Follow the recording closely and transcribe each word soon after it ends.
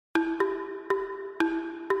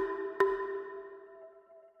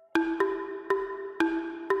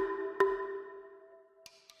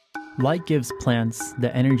Light gives plants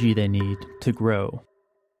the energy they need to grow.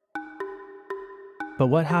 But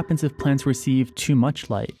what happens if plants receive too much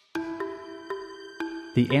light?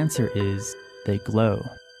 The answer is they glow.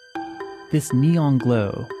 This neon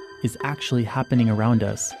glow is actually happening around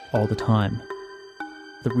us all the time.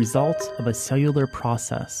 The result of a cellular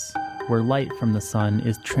process where light from the sun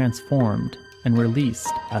is transformed and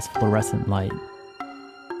released as fluorescent light.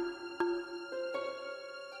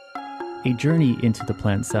 A journey into the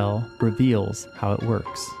plant cell reveals how it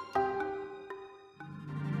works.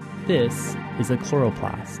 This is a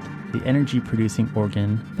chloroplast, the energy-producing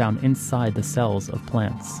organ found inside the cells of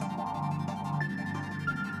plants.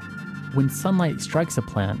 When sunlight strikes a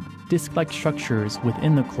plant, disc-like structures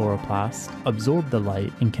within the chloroplast absorb the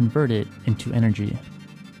light and convert it into energy.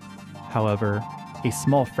 However, a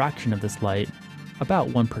small fraction of this light, about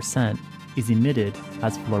 1%, is emitted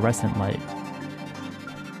as fluorescent light.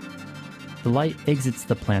 The light exits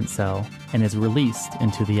the plant cell and is released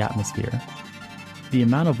into the atmosphere. The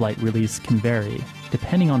amount of light released can vary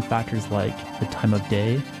depending on factors like the time of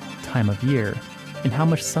day, time of year, and how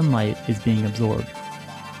much sunlight is being absorbed.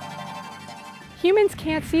 Humans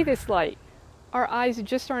can't see this light. Our eyes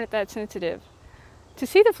just aren't that sensitive. To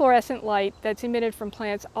see the fluorescent light that's emitted from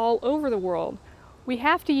plants all over the world, we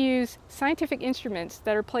have to use scientific instruments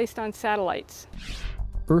that are placed on satellites.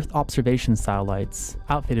 Earth observation satellites,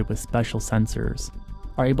 outfitted with special sensors,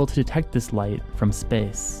 are able to detect this light from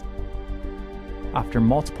space. After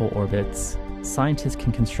multiple orbits, scientists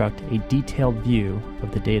can construct a detailed view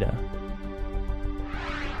of the data.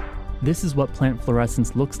 This is what plant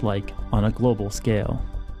fluorescence looks like on a global scale.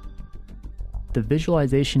 The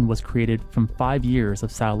visualization was created from 5 years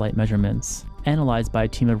of satellite measurements, analyzed by a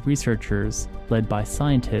team of researchers led by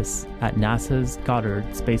scientists at NASA's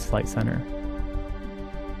Goddard Space Flight Center.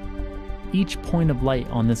 Each point of light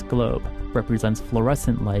on this globe represents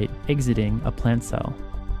fluorescent light exiting a plant cell.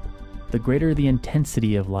 The greater the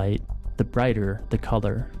intensity of light, the brighter the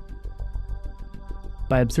color.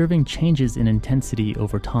 By observing changes in intensity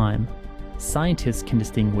over time, scientists can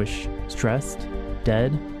distinguish stressed,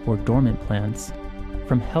 dead, or dormant plants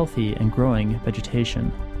from healthy and growing vegetation.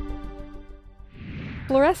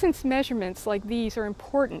 Fluorescence measurements like these are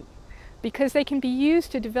important because they can be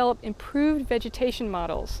used to develop improved vegetation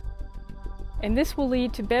models. And this will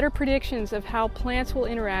lead to better predictions of how plants will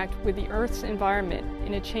interact with the Earth's environment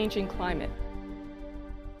in a changing climate.